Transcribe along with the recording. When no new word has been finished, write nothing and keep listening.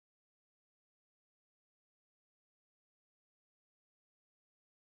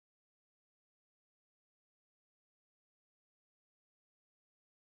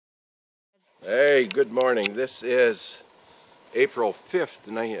Hey, good morning. This is April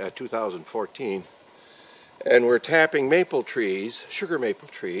 5th, 2014, and we're tapping maple trees, sugar maple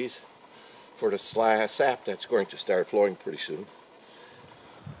trees, for the sap that's going to start flowing pretty soon.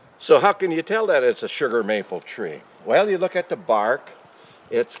 So how can you tell that it's a sugar maple tree? Well, you look at the bark.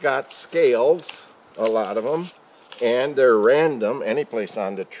 It's got scales, a lot of them, and they're random any place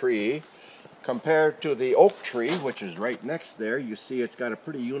on the tree. Compared to the oak tree, which is right next there, you see it's got a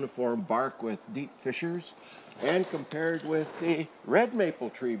pretty uniform bark with deep fissures. And compared with the red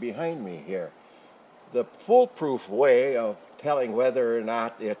maple tree behind me here, the foolproof way of telling whether or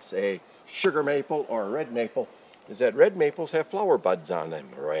not it's a sugar maple or a red maple is that red maples have flower buds on them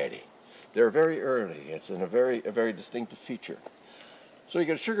already. They're very early. It's a very distinctive feature. So you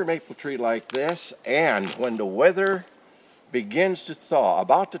get a sugar maple tree like this, and when the weather begins to thaw,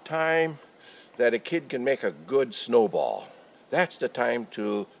 about the time that a kid can make a good snowball, that's the time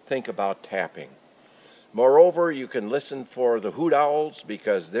to think about tapping. Moreover, you can listen for the hoot owls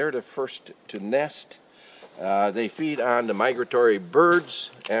because they're the first to nest. They feed on the migratory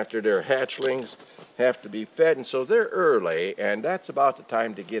birds after their hatchlings have to be fed, and so they're early, and that's about the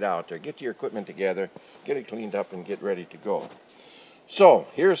time to get out there. Get your equipment together, get it cleaned up, and get ready to go. So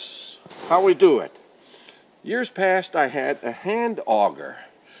here's how we do it. Years past, I had a hand auger,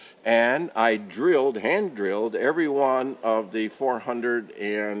 and I hand drilled every one of the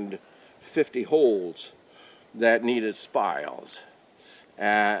 450 holes that needed spiles.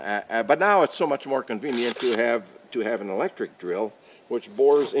 But now it's so much more convenient to have an electric drill which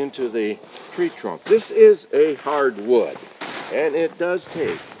bores into the tree trunk. This is a hard wood, and it does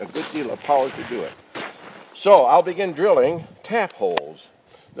take a good deal of power to do it. So I'll begin drilling tap holes.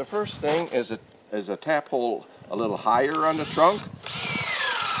 The first thing is a tap hole a little higher on the trunk.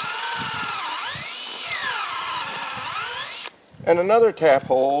 And another tap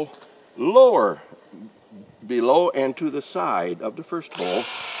hole lower below and to the side of the first hole.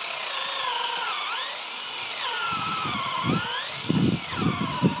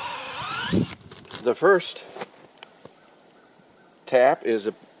 The first tap is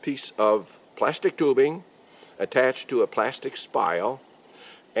a piece of plastic tubing attached to a plastic spile,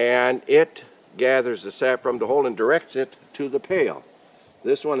 and it gathers the sap from the hole and directs it to the pail.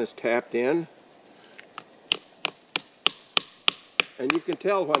 This one is tapped in, and you can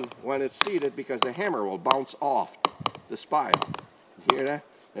tell when it's seated because the hammer will bounce off the spile. You hear that?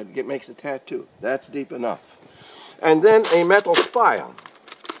 It makes a tattoo. That's deep enough. And then a metal spile.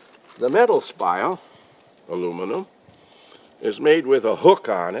 The metal spile, aluminum, is made with a hook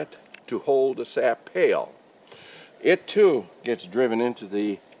on it to hold the sap pail. It too gets driven into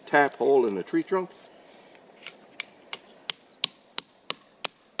the tap hole in the tree trunk.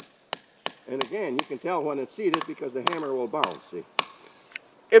 And again, you can tell when it's seated because the hammer will bounce, see?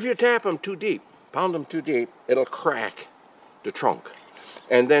 If you tap them too deep, pound them too deep, it'll crack the trunk.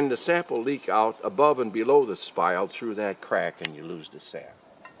 And then the sap will leak out above and below the spile through that crack, and you lose the sap.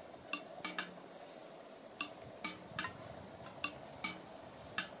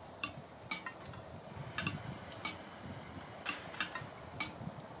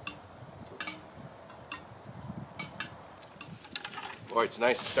 Boy, it's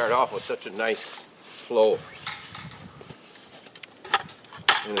nice to start off with such a nice flow.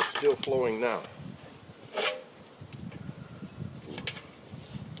 And it's still flowing now.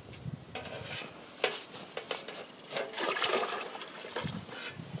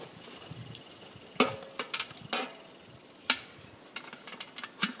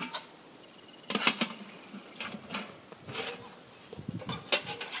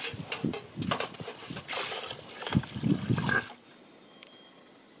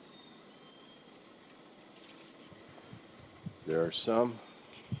 There are some,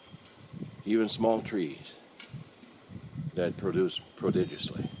 even small trees, that produce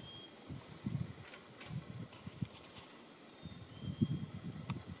prodigiously.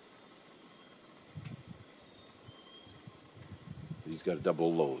 He's got a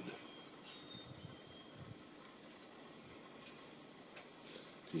double load.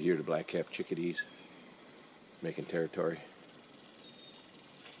 You hear the black-capped chickadees making territory.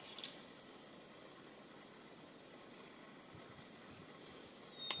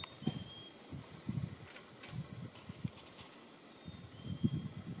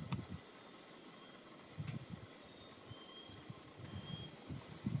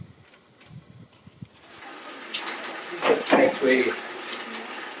 We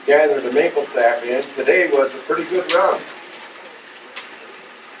gathered the maple sap in. Today was a pretty good run.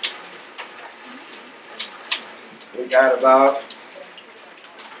 We got about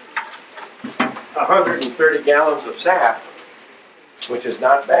 130 gallons of sap which is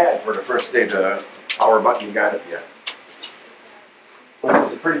not bad for the first day the power button got it yet. Which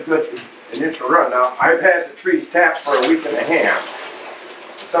is a pretty good initial run. Now, I've had the trees tapped for a week and a half.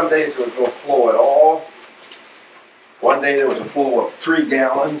 Some days there was no flow at all. One day there was a flow of 3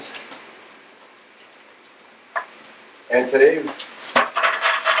 gallons. And today,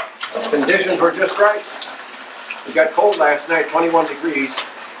 conditions were just right. It got cold last night, 21 degrees.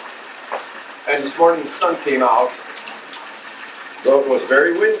 And this morning the sun came out, though it was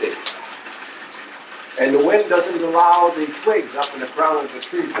very windy. And the wind doesn't allow the twigs up in the crown of the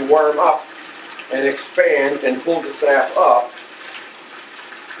tree to warm up and expand and pull the sap up.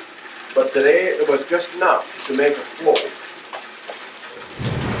 But today it was just enough to make a flow.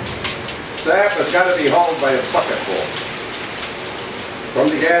 Sap has got to be hauled by a bucketful from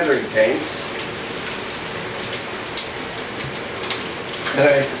the gathering tanks. And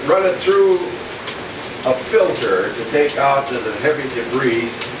I run it through a filter to take out the heavy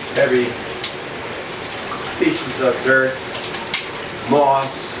debris, heavy pieces of dirt,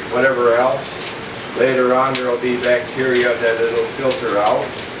 moths, whatever else. Later on there will be bacteria that it'll filter out.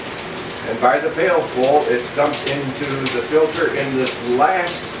 And by the pailful, it's dumped into the filter in this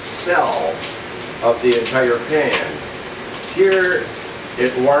last cell of the entire pan. Here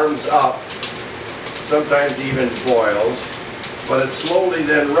it warms up, sometimes even boils, but it slowly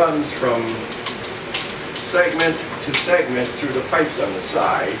then runs from segment to segment through the pipes on the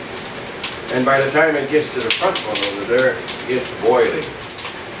side. And by the time it gets to the front one over there, it's boiling.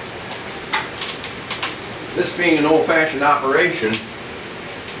 This being an old-fashioned operation,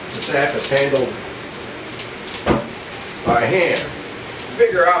 the sap is handled by hand.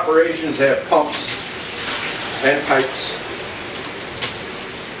 Bigger operations have pumps and pipes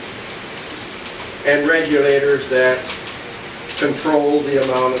and regulators that control the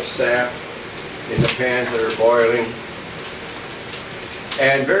amount of sap in the pans that are boiling.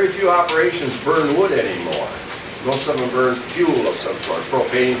 And very few operations burn wood anymore. Most of them burn fuel of some sort,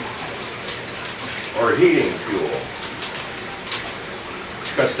 propane or heating fuel.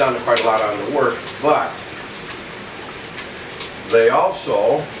 Which cuts down to quite a lot on the work, but they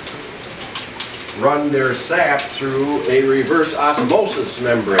also run their sap through a reverse osmosis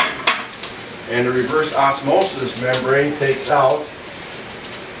membrane. And the reverse osmosis membrane takes out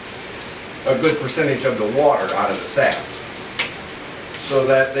a good percentage of the water out of the sap, so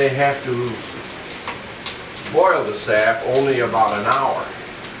that they have to boil the sap only about an hour.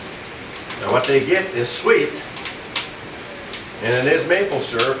 Now what they get is sweet, and it is maple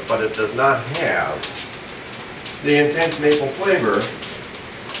syrup, but it does not have the intense maple flavor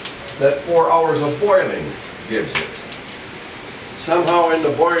that 4 hours of boiling gives it. Somehow in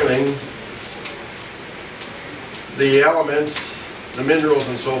the boiling, the elements, the minerals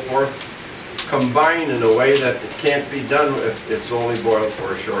and so forth, combine in a way that it can't be done if it's only boiled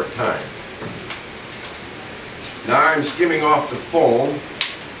for a short time. Now I'm skimming off the foam,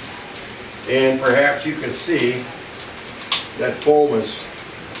 and perhaps you can see that foam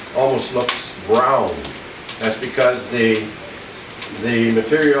almost looks brown. That's because the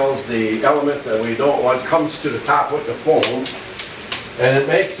materials, the elements that we don't want comes to the top with the foam, and it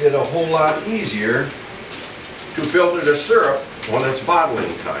makes it a whole lot easier to filter the syrup when it's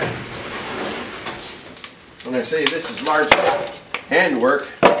bottling time. When I say this is large handwork,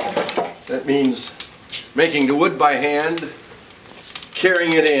 that means making the wood by hand,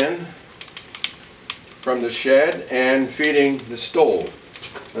 carrying it in from the shed, and feeding the stove.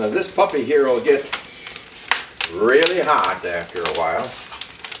 Now this puppy here will get really hot after a while.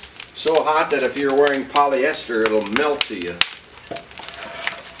 So hot that if you're wearing polyester, it'll melt to you.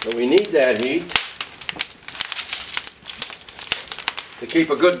 But we need that heat to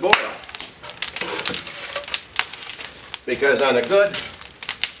keep a good boil. Because on a good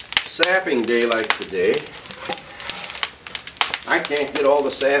sapping day like today, I can't get all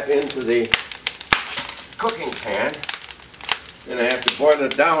the sap into the cooking pan, and I have to boil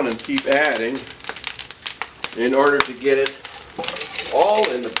it down and keep adding in order to get it all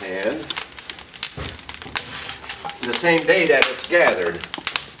in the pan the same day that it's gathered.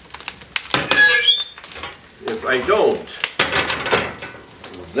 If I don't,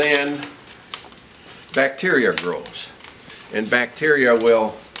 then bacteria grows. And bacteria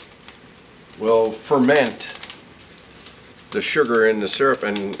will ferment the sugar in the syrup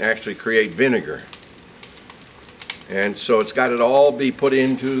and actually create vinegar. And so it's got to all be put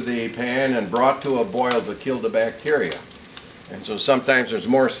into the pan and brought to a boil to kill the bacteria. And so sometimes there's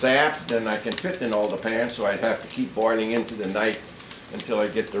more sap than I can fit in all the pans, so I'd have to keep boiling into the night until I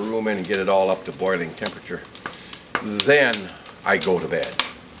get the room in and get it all up to boiling temperature. Then I go to bed.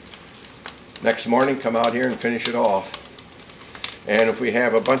 Next morning, come out here and finish it off. And if we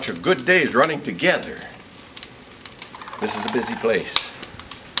have a bunch of good days running together, this is a busy place.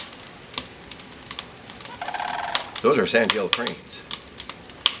 Those are sandhill cranes.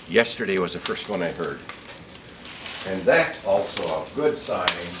 Yesterday was the first one I heard. And that's also a good sign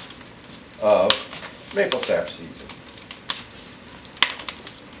of maple sap season.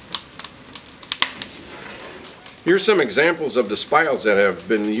 Here's some examples of the spiles that have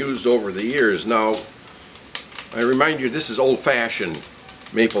been used over the years. Now, I remind you, this is old-fashioned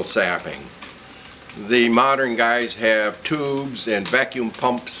maple sapping. The modern guys have tubes and vacuum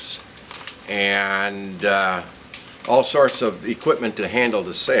pumps and all sorts of equipment to handle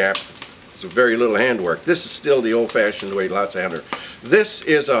the sap. So very little handwork. This is still the old-fashioned way, lots of handwork. This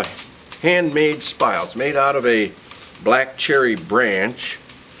is a handmade spile. It's made out of a black cherry branch.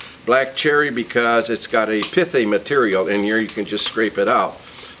 Black cherry because it's got a pithy material in here, you can just scrape it out.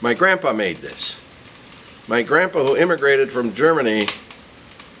 My grandpa made this. My grandpa, who immigrated from Germany,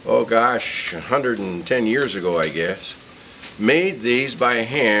 oh gosh, 110 years ago I guess, made these by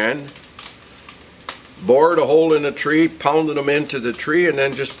hand, bored a hole in a tree, pounded them into the tree, and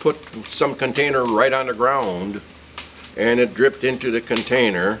then just put some container right on the ground, and it dripped into the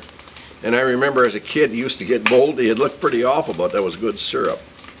container. And I remember as a kid, it used to get moldy. It looked pretty awful, but that was good syrup.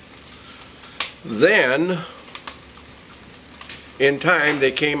 Then, in time,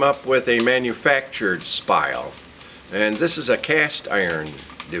 they came up with a manufactured spile. And this is a cast iron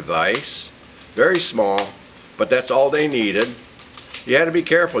device, very small, but that's all they needed. You had to be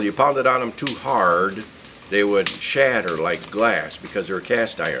careful. You pounded on them too hard, they would shatter like glass because they're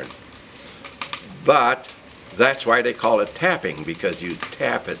cast iron. But that's why they call it tapping, because you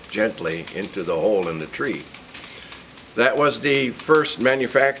tap it gently into the hole in the tree. That was the first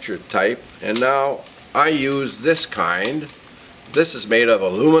manufactured type, and now I use this kind. This is made of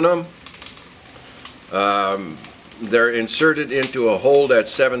aluminum. They're inserted into a hole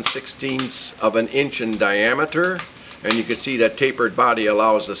that's 7/16 of an inch in diameter, and you can see that tapered body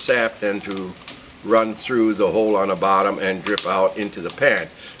allows the sap then to run through the hole on the bottom and drip out into the pan.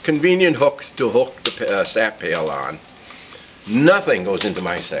 Convenient hook to hook the sap pail on. Nothing goes into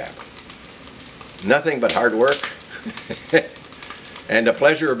my sap. Nothing but hard work. And the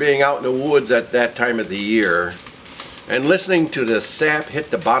pleasure of being out in the woods at that time of the year and listening to the sap hit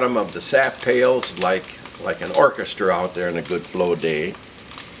the bottom of the sap pails like an orchestra out there in a good flow day.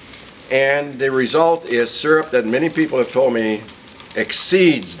 And the result is syrup that many people have told me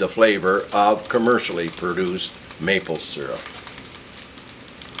exceeds the flavor of commercially produced maple syrup.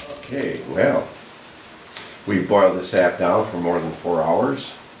 Okay, well, we boiled the sap down for more than 4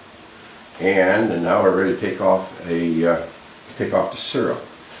 hours. And now we're ready to take off the syrup.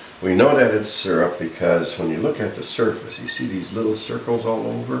 We know that it's syrup because when you look at the surface, you see these little circles all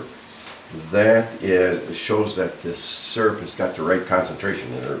over. That shows that this syrup has got the right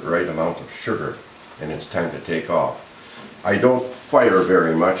concentration and the right amount of sugar, and it's time to take off. I don't fire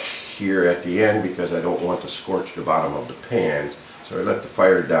very much here at the end because I don't want to scorch the bottom of the pans, so I let the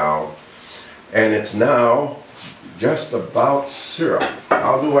fire down. And it's now just about syrup.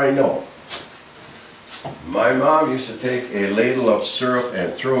 How do I know? My mom used to take a ladle of syrup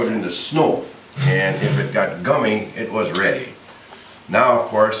and throw it in the snow, and if it got gummy, it was ready. Now, of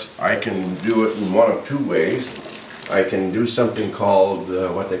course, I can do it in one of two ways. I can do something called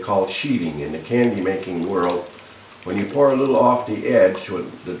what they call sheeting in the candy making world. When you pour a little off the edge,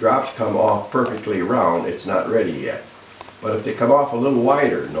 when the drops come off perfectly round, it's not ready yet. But if they come off a little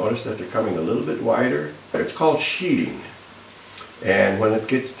wider, notice that they're coming a little bit wider, it's called sheeting. And when it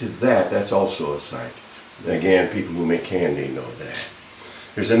gets to that, that's also a sign. Again, people who make candy know that.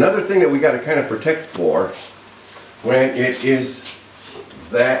 There's another thing that we got to kind of protect for when it is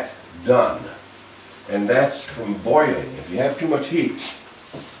that done. And that's from boiling. If you have too much heat,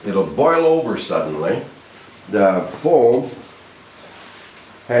 it'll boil over suddenly. The foam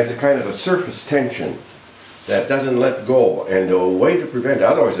has a kind of a surface tension that doesn't let go. And the way to prevent it,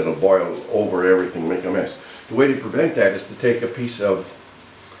 otherwise it'll boil over everything, make a mess. The way to prevent that is to take a piece of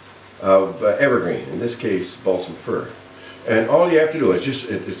evergreen, in this case balsam fir, and all you have to do is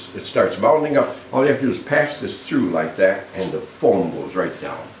just it starts mounting up. All you have to do is pass this through like that, and the foam goes right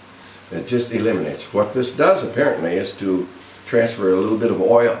down. It just eliminates. What this does apparently is to transfer a little bit of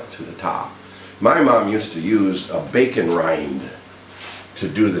oil to the top. My mom used to use a bacon rind to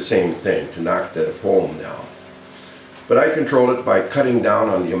do the same thing, to knock the foam down. But I control it by cutting down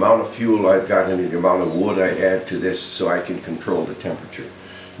on the amount of fuel I've got and the amount of wood I add to this so I can control the temperature.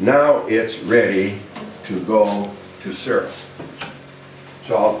 Now it's ready to go to syrup.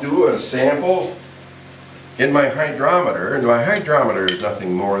 So I'll do a sample in my hydrometer, and my hydrometer is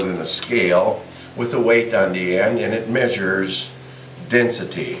nothing more than a scale with a weight on the end, and it measures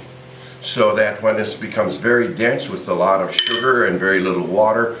density, so that when this becomes very dense with a lot of sugar and very little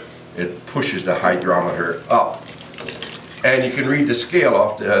water, it pushes the hydrometer up. And you can read the scale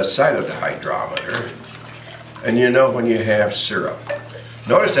off the side of the hydrometer, and you know when you have syrup.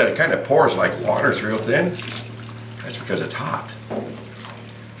 Notice that it kind of pours like water. It's real thin. That's because it's hot.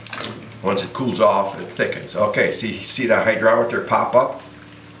 Once it cools off, it thickens. Okay, see the hydrometer pop up?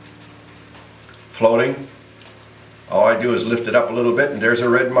 Floating? All I do is lift it up a little bit and there's a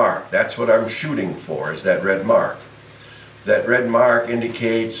red mark. That's what I'm shooting for, is that red mark. That red mark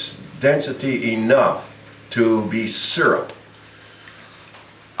indicates density enough to be syrup.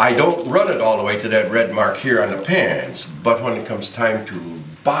 I don't run it all the way to that red mark here on the pans, but when it comes time to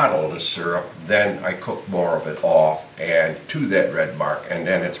bottle the syrup, then I cook more of it off and to that red mark, and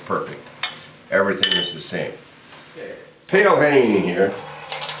then it's perfect. Everything is the same. Pail hanging here,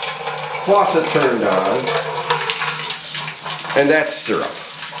 faucet turned on, and that's syrup.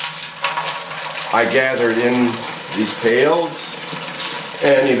 I gathered in these pails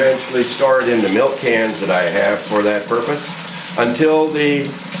and eventually stored in the milk cans that I have for that purpose until the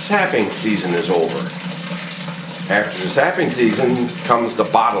sapping season is over. After the sapping season comes the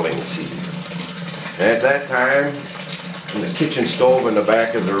bottling season. And at that time, in the kitchen stove in the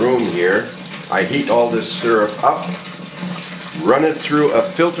back of the room here, I heat all this syrup up, run it through a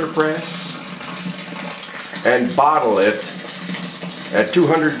filter press, and bottle it at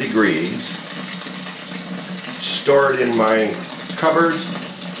 200 degrees, store it in my cupboards,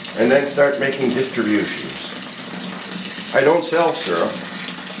 and then start making distributions. I don't sell syrup.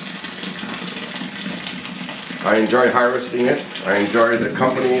 I enjoy harvesting it. I enjoy the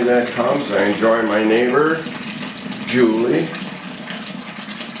company that comes. I enjoy my neighbor, Julie,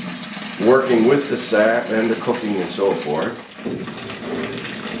 working with the sap and the cooking and so forth.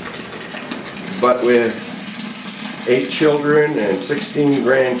 But with 8 children and 16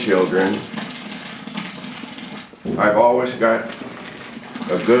 grandchildren, I've always got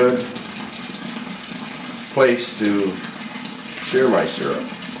a good place to share my syrup.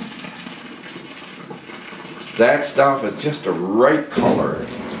 That stuff is just the right color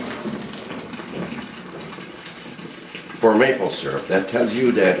for maple syrup. That tells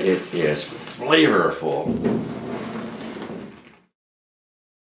you that it is flavorful.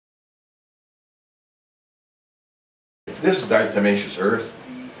 This is diatomaceous earth.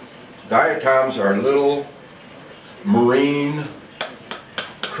 Diatoms are little marine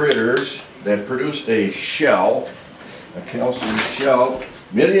critters that produced a shell, a calcium shell,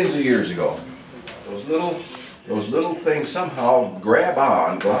 millions of years ago. Those little things somehow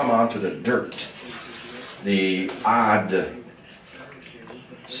glom onto the dirt. The odd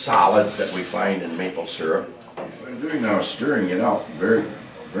solids that we find in maple syrup. What I'm doing now is stirring it out very,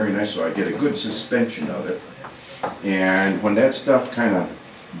 very nice so I get a good suspension of it. And when that stuff kind of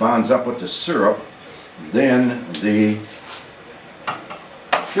bonds up with the syrup, then the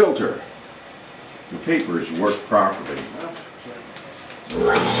filter, the papers work properly.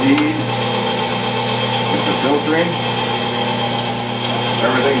 Proceed with the filtering.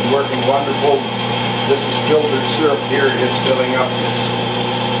 Everything's working wonderful. This is filtered syrup here. It's filling up. This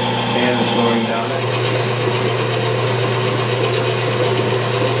can is going down it.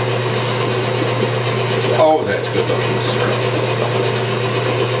 Oh, that's good looking syrup.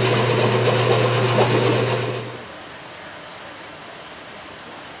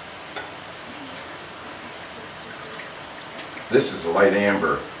 This is a light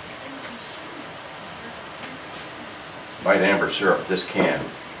amber syrup, this can.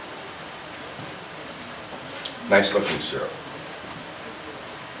 Nice looking syrup.